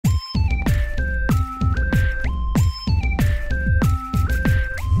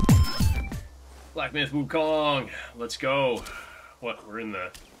Black Myth Wukong. Let's go. What? We're in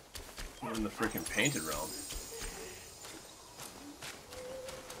the freaking painted realm.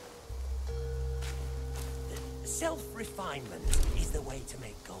 Self-refinement is the way to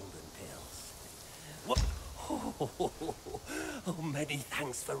make golden pills. What? Oh, many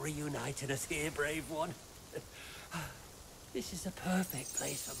thanks for reuniting us here, brave one. This is a perfect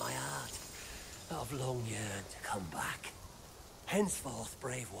place for my art. I've long yearned to come back. Henceforth,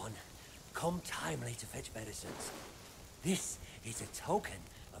 brave one, come timely to fetch medicines. This is a token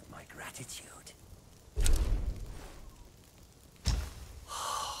of my gratitude.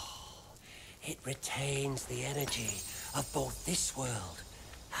 It retains the energy of both this world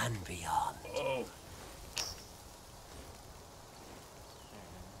and beyond. Oh.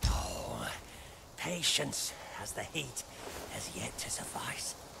 Oh, patience, as the heat has yet to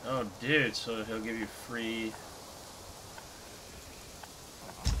suffice. Oh, dude, so he'll give you free...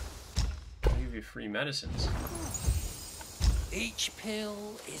 He'll give you free medicines. Each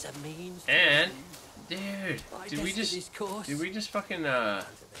pill is a means to... And... Dude, did we just fucking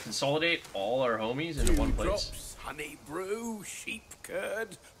consolidate all our homies into one place? Drops, honey brew, sheep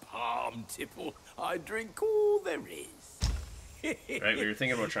curd, palm tipple. I drink all there is. Right, we were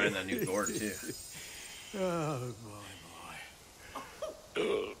thinking about trying that new gourd too. Oh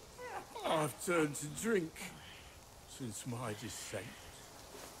my. I've turned to drink since my descent.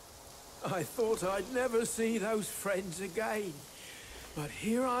 I thought I'd never see those friends again, but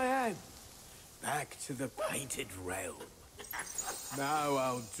here I am. Back to the painted realm. Now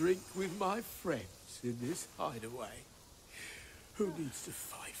I'll drink with my friends in this hideaway. Who needs to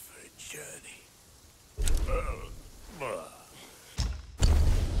fight for a journey?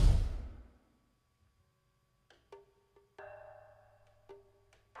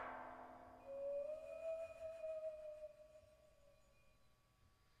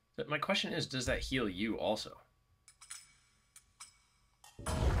 But my question is, does that heal you also?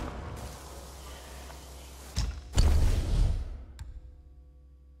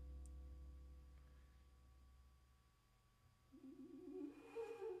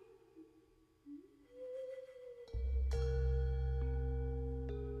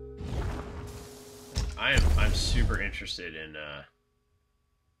 I'm super interested in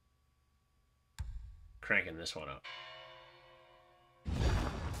cranking this one up.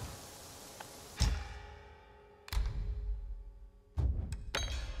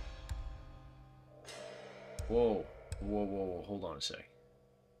 Whoa, whoa, whoa, hold on a sec.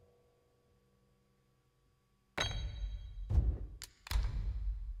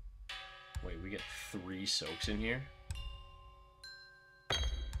 Wait, we get 3 soaks in here?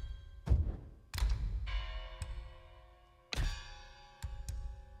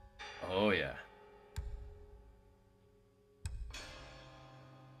 Oh, yeah.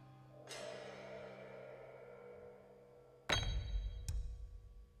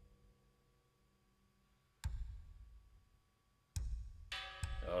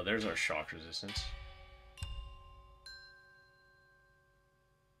 Oh, there's our shock resistance.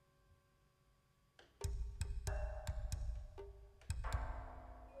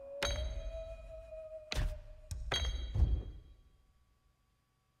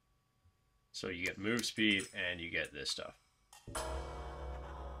 So you get move speed and you get this stuff.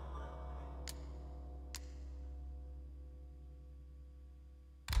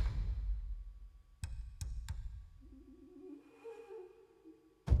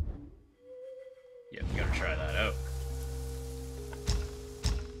 Yeah, we gotta try that out.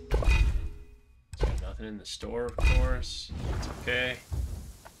 It's got nothing in the store, of course. It's okay.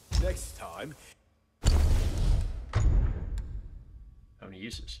 Next time. How many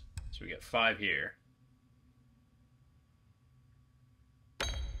uses? So we got 5 here.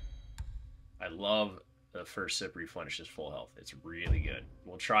 I love the first sip replenishes full health. It's really good.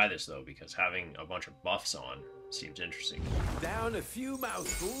 We'll try this though, because having a bunch of buffs on seems interesting. Down a few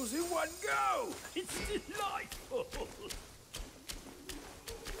mouthfuls in one go. It's delightful.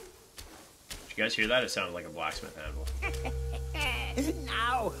 Did you guys hear that? It sounded like a blacksmith anvil.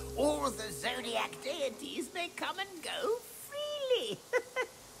 Now all the zodiac deities may come and go freely.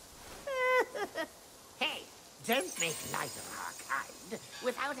 Hey, don't make light of our kind.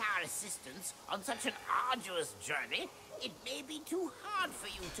 Without our assistance on such an arduous journey, it may be too hard for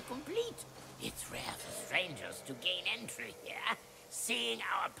you to complete. It's rare for strangers to gain entry here. Seeing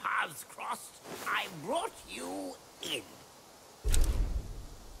our paths crossed, I brought you in.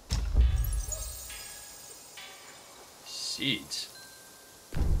 Seeds.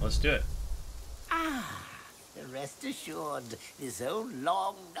 Let's do it. Ah, rest assured, this old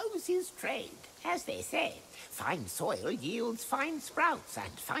Long knows his trade. As they say, fine soil yields fine sprouts,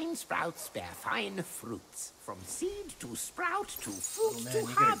 and fine sprouts bear fine fruits. From seed to sprout to fruit Oh, man, to you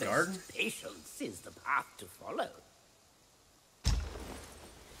get a harvest, garden? patience is the path to follow.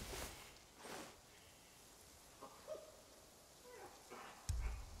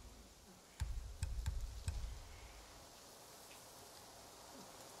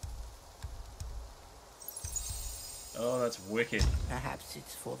 Oh, that's wicked. Perhaps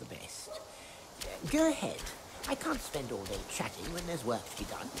it's for the best. Go ahead. I can't spend all day chatting when there's work to be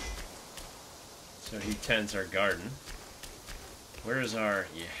done. So he tends our garden. Where is our...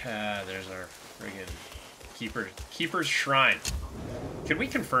 Yeah, there's our friggin' Keeper's Shrine. Can we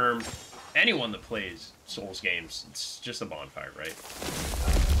confirm anyone that plays Souls games, it's just a bonfire, right?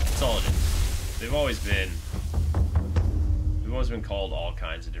 That's all it is. They've always been called all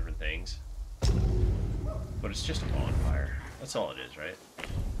kinds of different things. But it's just a bonfire. That's all it is, right?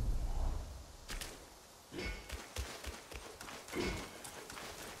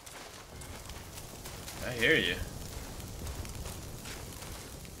 I hear you.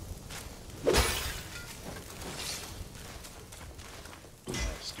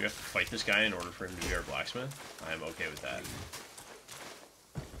 Nice. Do we have to fight this guy in order for him to be our blacksmith? I am okay with that.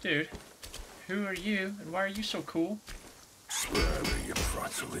 Dude, who are you, and why are you so cool? Spare me, you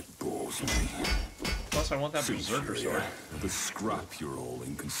prattle, it bores me. Plus, I want that berserker sword. The scrap you're all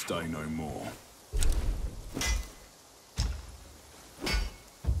in can stay no more.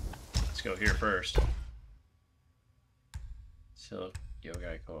 Let's go here first. Silk,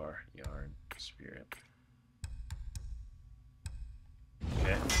 Yogai Core, Yarn, Spirit.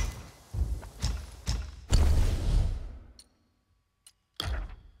 Okay.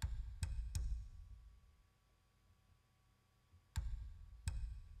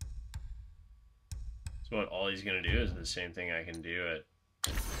 So what all he's gonna do is the same thing I can do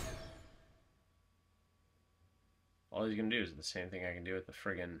at... All he's gonna do is the same thing I can do at the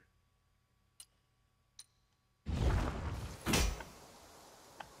friggin'...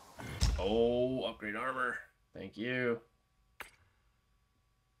 Oh, upgrade armor. Thank you.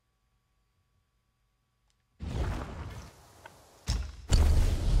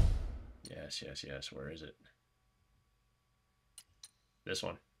 Yes, yes, yes. Where is it? This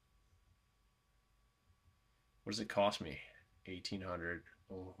one. What does it cost me? 1,800.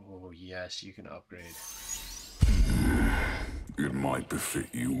 Oh, yes, you can upgrade. It might befit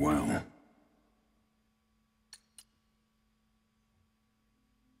you well.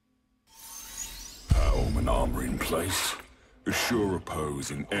 Helm and armor in place. A sure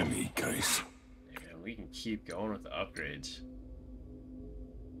oppose in any case. And we can keep going with the upgrades.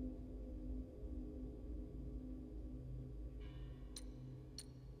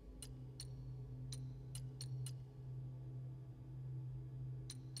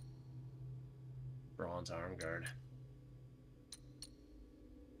 Bronze arm guard.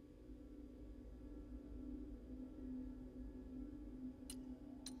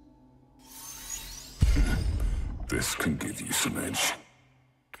 This can give you some edge.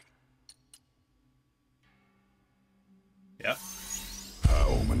 Yep.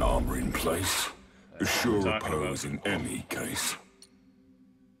 Helm and armor in place. A That's what we're sure talking oppose about. in any case.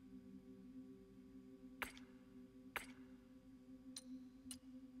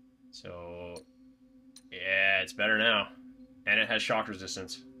 So, yeah, it's better now. And it has shock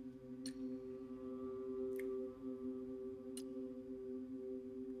resistance.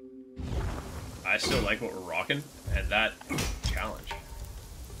 I still like what we're rocking, and that challenge.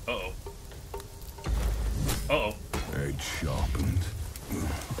 Uh-oh. Uh-oh. Edge sharpened.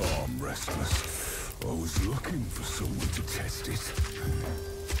 Arm restless. I was looking for someone to test it.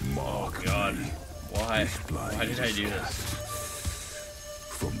 Mark God. me. Why? This blade Why did I is do this? cast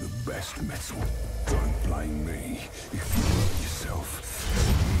from the best metal. Don't blame me if you hurt yourself.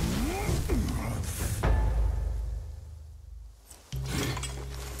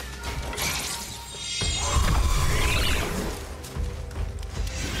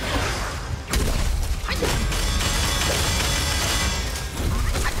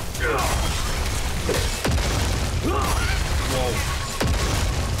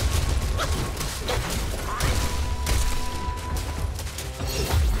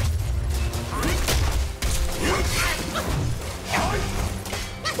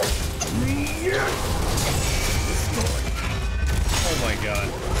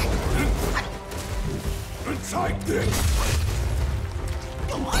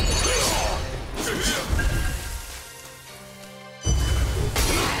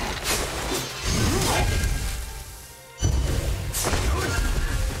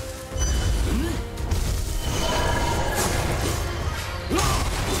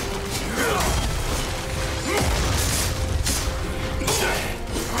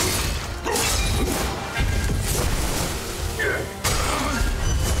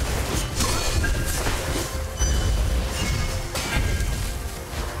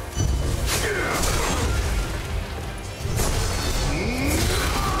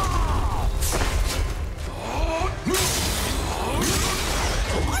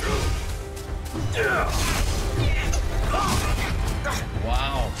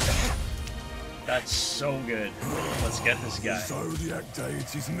 That's so good. Let's get this guy. Zodiac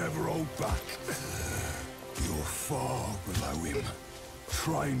deities never hold back. You're far below him.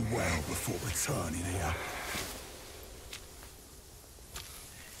 Train well before returning here.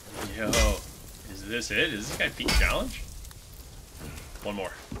 Yo, is this it? Is this guy peak challenge? One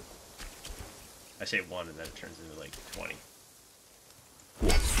more. I say one and then it turns into like 20.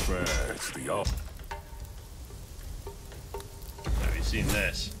 What's fair to the up? Have you seen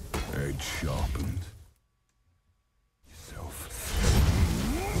this? Edge sharpened. Yourself.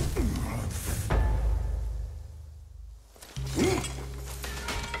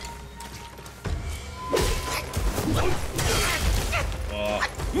 Oh.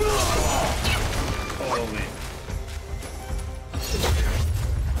 Holy.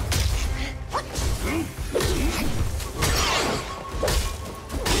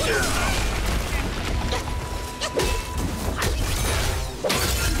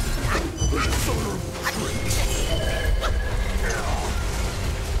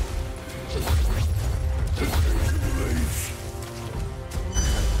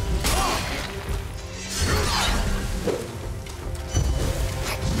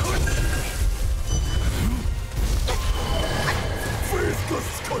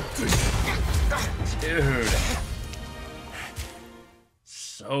 Dude.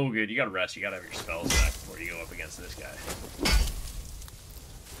 So good. You gotta rest. You gotta have your spells back before you go up against this guy.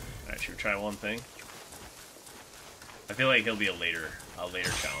 Alright, should we try one thing? I feel like he'll be a later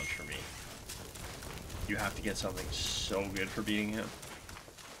challenge for me. You have to get something so good for beating him.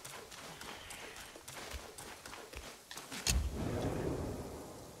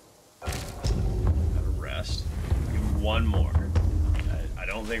 Have a rest. Give him one more. I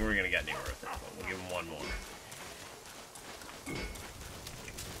don't think we're gonna get anywhere with it, but we'll give him one more.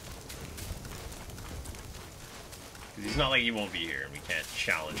 Because he's not like he won't be here and we can't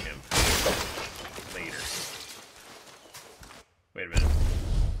challenge him later. Wait a minute.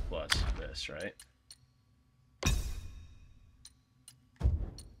 Plus this, right?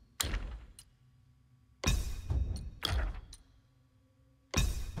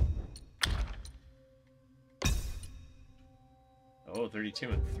 Oh, 32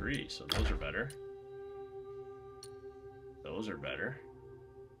 and 3, so those are better. Those are better.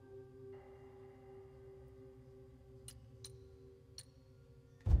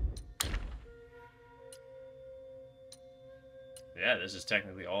 Yeah, this is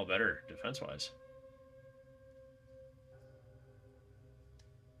technically all better defense-wise.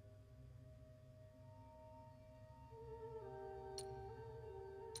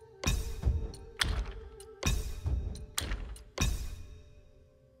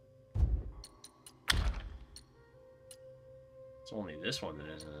 It's only this one that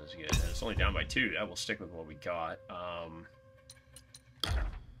isn't as good, and it's only down by 2. I will stick with what we got.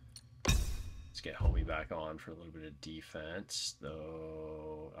 Let's get Homie back on for a little bit of defense,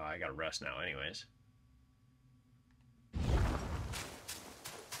 though. I gotta rest now anyways.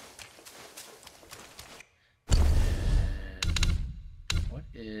 And what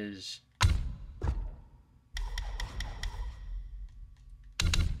is...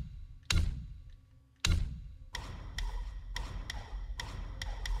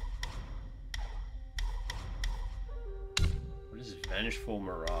 What is Vengeful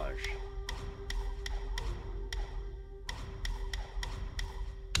Mirage?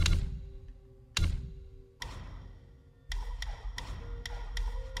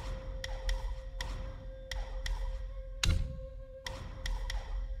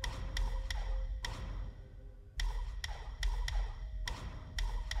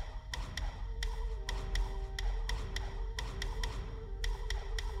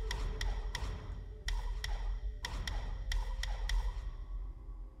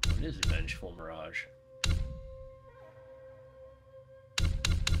 What is Vengeful Mirage?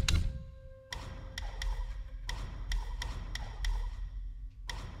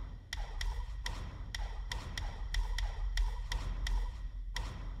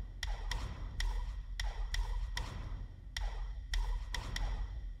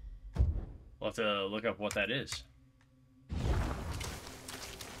 We'll have to look up what that is.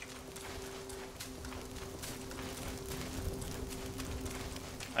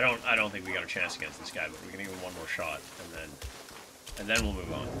 I don't think we got a chance against this guy, but we're gonna give him one more shot, and then we'll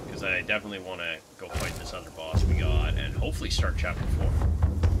move on, because I definitely want to go fight this other boss we got, and hopefully start chapter 4.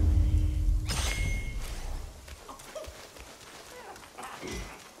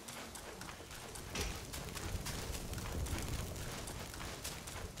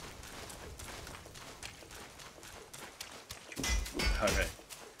 Okay.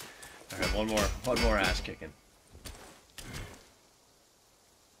 Alright, one more ass kicking.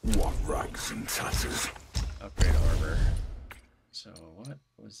 What rags and tatters? Upgrade armor. So what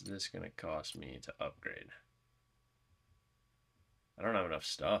was this gonna cost me to upgrade? I don't have enough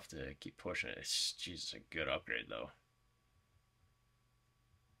stuff to keep pushing it. It's Jesus, a good upgrade though.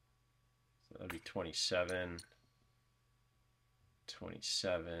 So that'd be 27.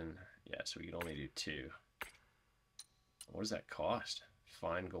 27. Yeah, so we could only do 2. What does that cost?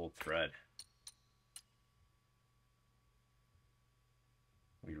 Fine gold thread.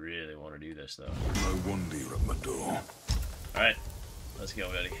 We really want to do this though. No wonder you're at my door. Alright, let's go,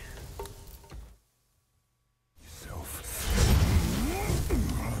 buddy. Yourself.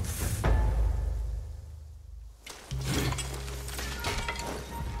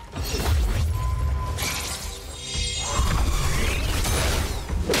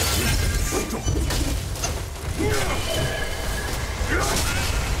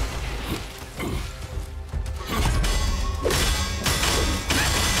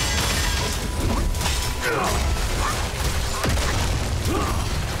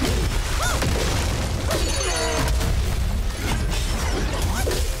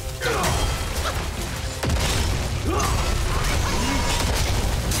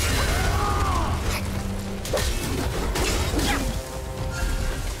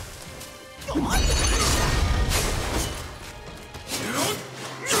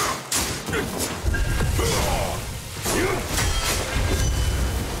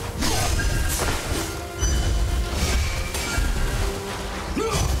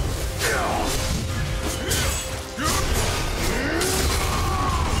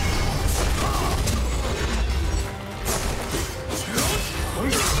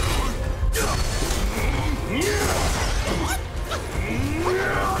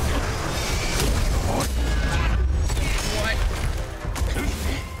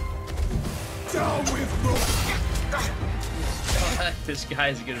 This guy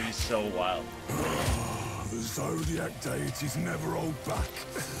is gonna be so wild. The Zodiac deities never hold back.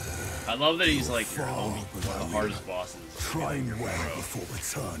 I love that he's like your homie, one of the hardest bosses. Train well before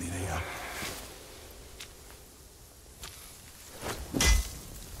returning here.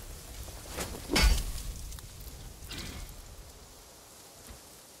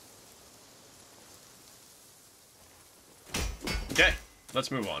 Okay,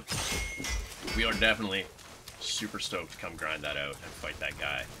 let's move on. We are definitely super stoked to come grind that out and fight that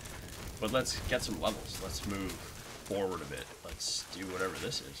guy. But let's get some levels. Let's move forward a bit. Let's do whatever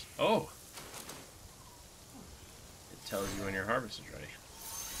this is. Oh! It tells you when your harvest is ready.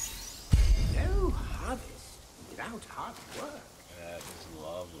 No harvest without hard work. That is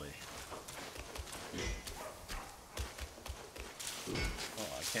lovely. Oh,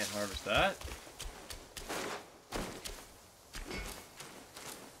 I can't harvest that.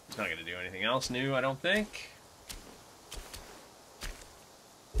 It's not going to do anything else new, I don't think.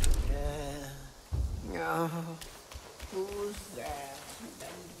 Oh, who's there?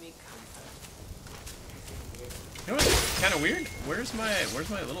 Lend me comfort. You know what's kind of weird? Where's my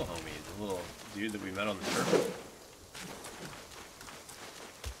little homie? The little dude that we met on the turtle.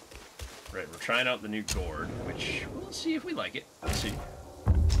 Right, we're trying out the new gourd, which we'll see if we like it. Let's see.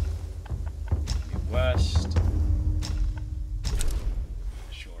 New west.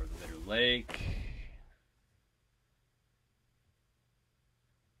 Shore of the Bitter Lake.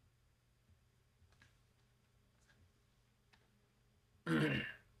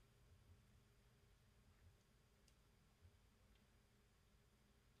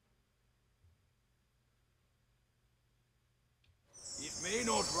 It may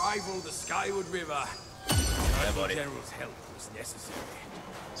not rival the Skyward River. Yeah, buddy. General's help was necessary.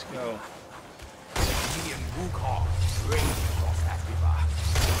 Let's go. Me and Wukong raced across that river.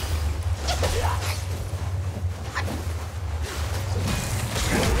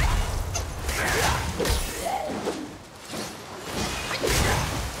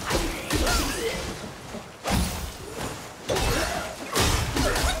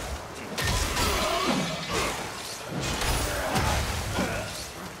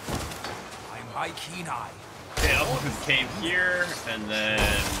 Keen eye. Okay, up to the cave here, and then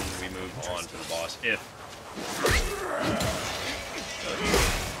we move on to the boss. If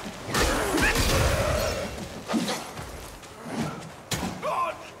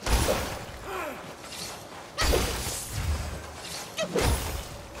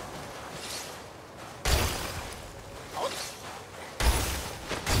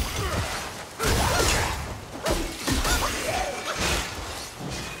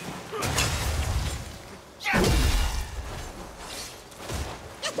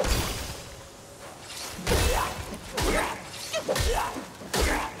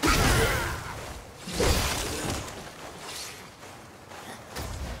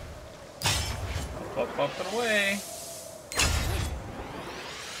Up, up, and away.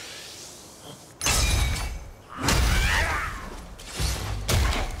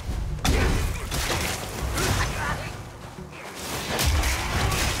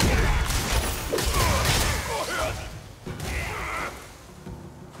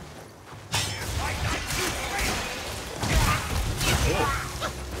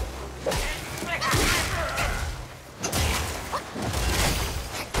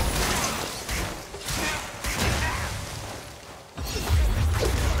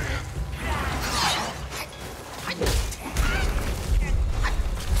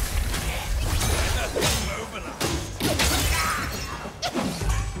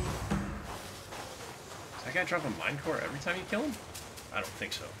 Drop a mine core every time you kill him? I don't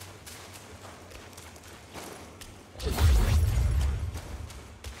think so.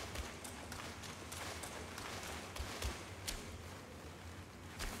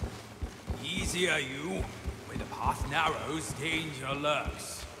 Easy are you. Where the path narrows, danger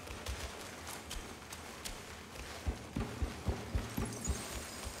lurks.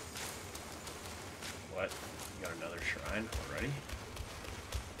 What? You got another shrine already?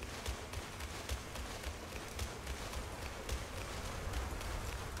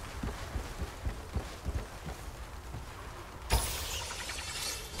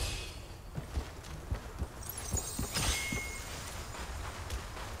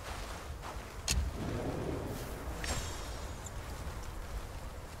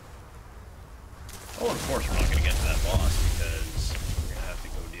 Oh, of course we're not going to get to that boss because we're going to have to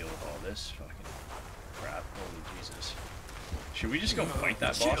go deal with all this fucking crap. Holy Jesus. Should we just go fight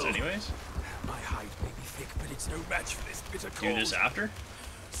that boss anyways? My hide may be thick, but it's no match for this bitter cold. Do this after?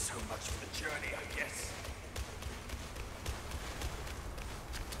 So much for the journey, I guess.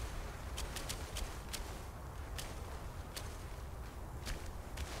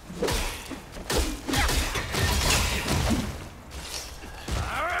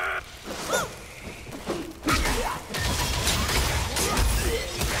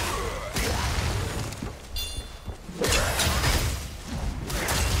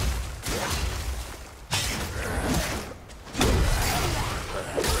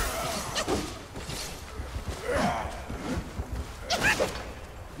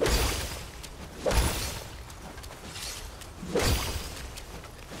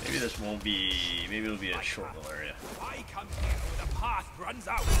 Maybe it'll be a short little area. I come here where the path runs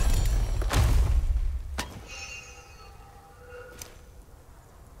out.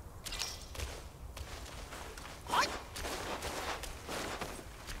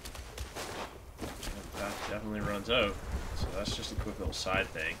 The path definitely runs out, so that's just a quick little side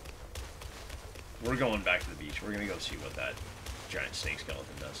thing. We're going back to the beach. We're gonna go see what that giant snake skeleton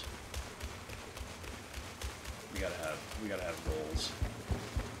does. We gotta have goals.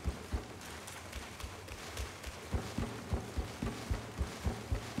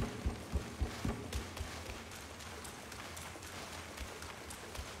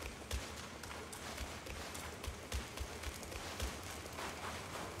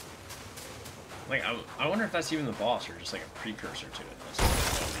 Like, I wonder if that's even the boss or just like a precursor to it. That's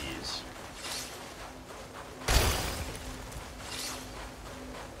like all these.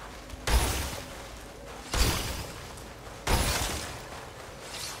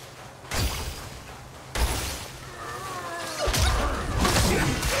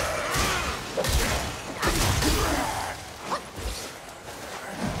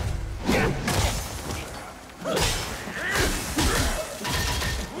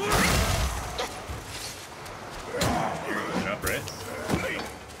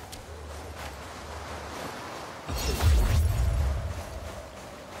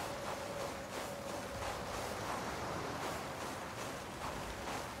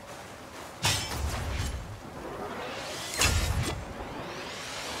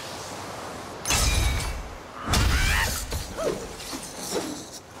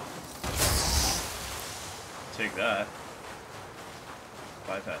 Take that.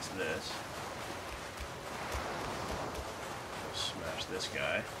 Bypass this. Smash this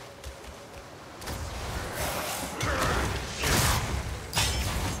guy.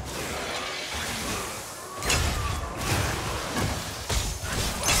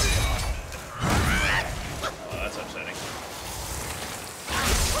 Oh, that's upsetting.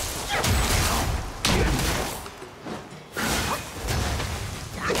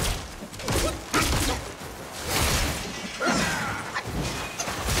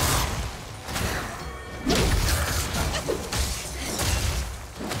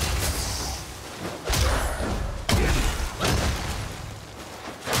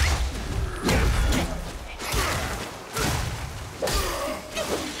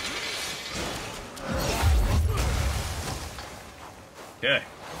 Okay.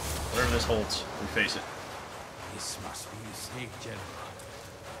 Whatever this holds, we face it. This must be the Snake General.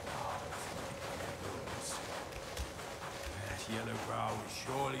 That yellow brow is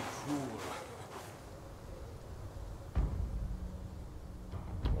surely cruel.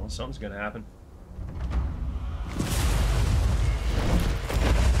 Well, something's gonna happen.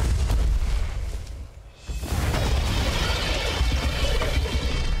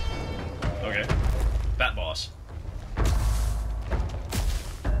 Okay. Bat boss.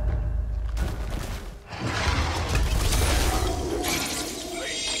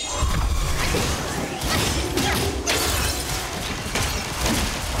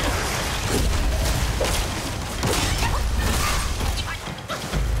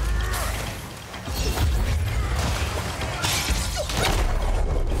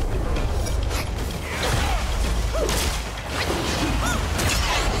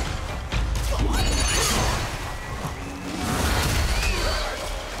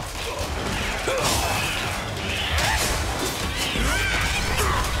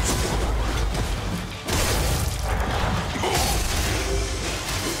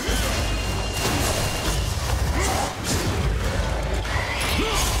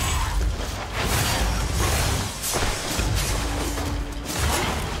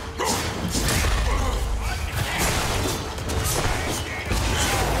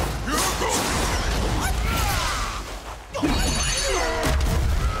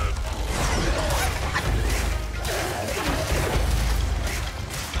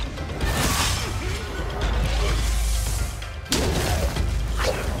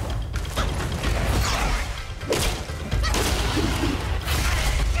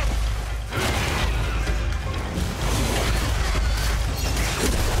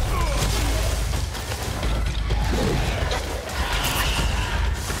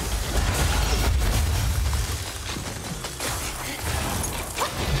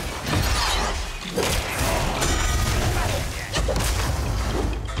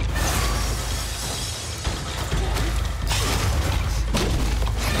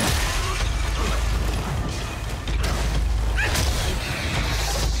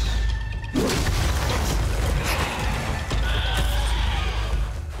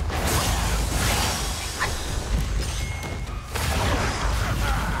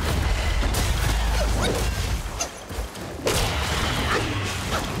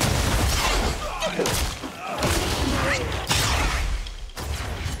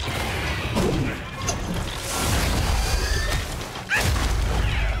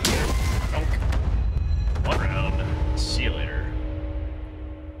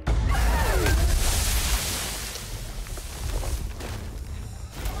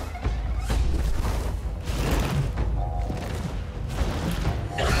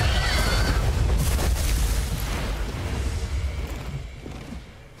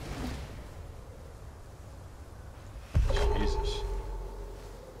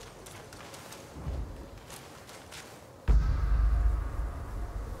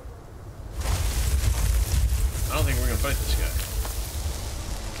 Fight this guy.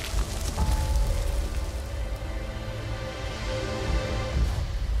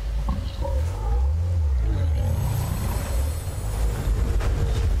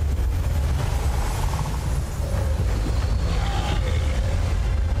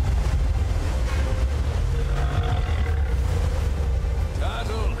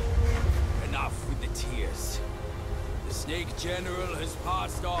 Turtle, enough with the tears. The Snake General has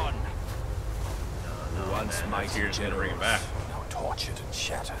passed on. Once my tears gonna bring it back. Now tortured and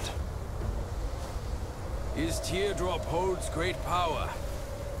shattered. His teardrop holds great power.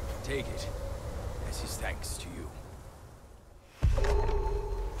 Take it as his thanks to you.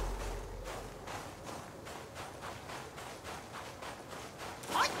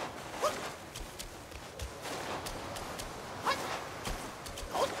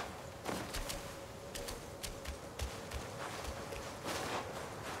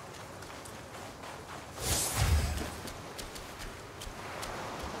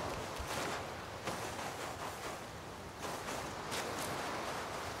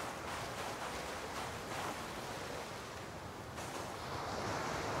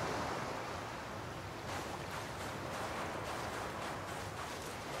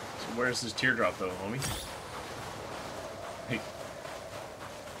 Where's this teardrop though, homie? Hey,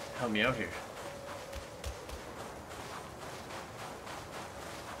 help me out here.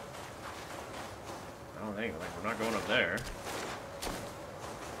 I don't think, like, we're not going up there.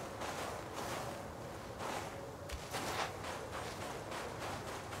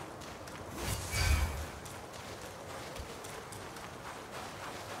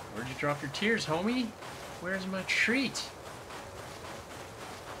 Where'd you drop your tears, homie? Where's my treat?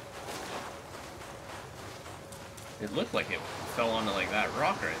 It looked like it fell onto like that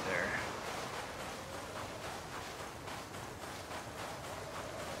rock right there.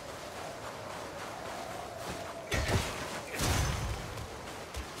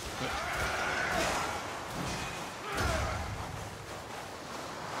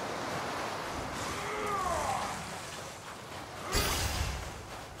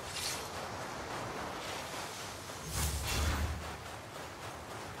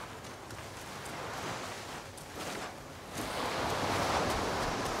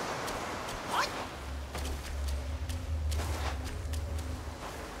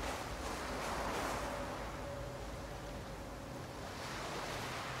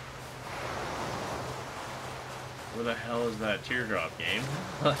 Where the hell is that teardrop, game?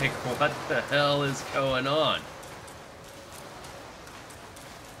 Like, what the hell is going on?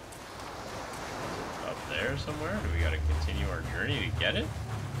 Up there somewhere? Do we gotta continue our journey to get it?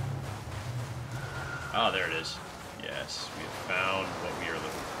 Oh, there it is. Yes, we have found what we are looking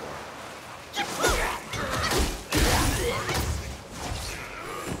for.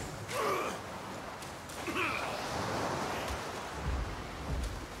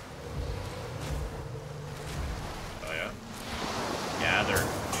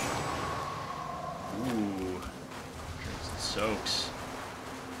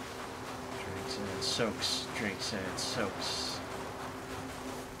 Drinks and soaks.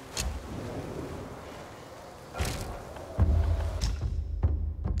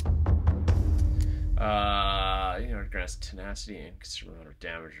 You know, grants tenacity and considerable amount of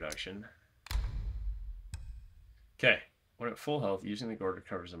damage reduction. Okay, when at full health, using the gourd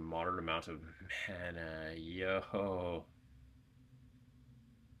recovers a moderate amount of mana. Yo.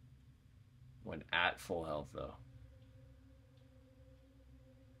 When at full health, though.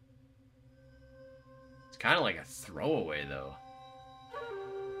 Kind of like a throwaway though,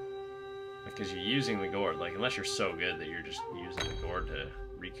 because you're using the gourd. Like, unless you're so good that you're just using the gourd to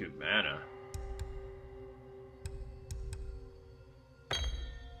recoup mana.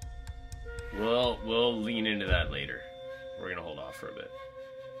 We'll lean into that later. We're gonna hold off for a bit.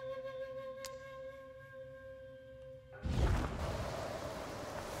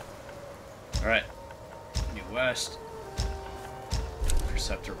 All right, New West,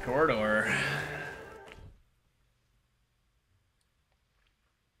 Preceptor Corridor.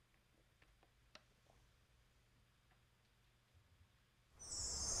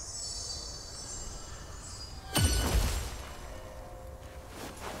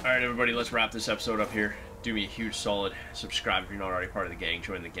 Alright, everybody, let's wrap this episode up here. Do me a huge solid. Subscribe if you're not already part of the gang.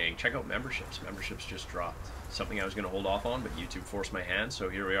 Join the gang. Check out memberships. Memberships just dropped. Something I was going to hold off on, but YouTube forced my hand, so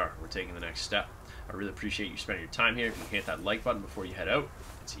here we are. We're taking the next step. I really appreciate you spending your time here. If you can hit that like button before you head out,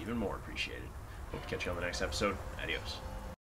 it's even more appreciated. Hope to catch you on the next episode. Adios.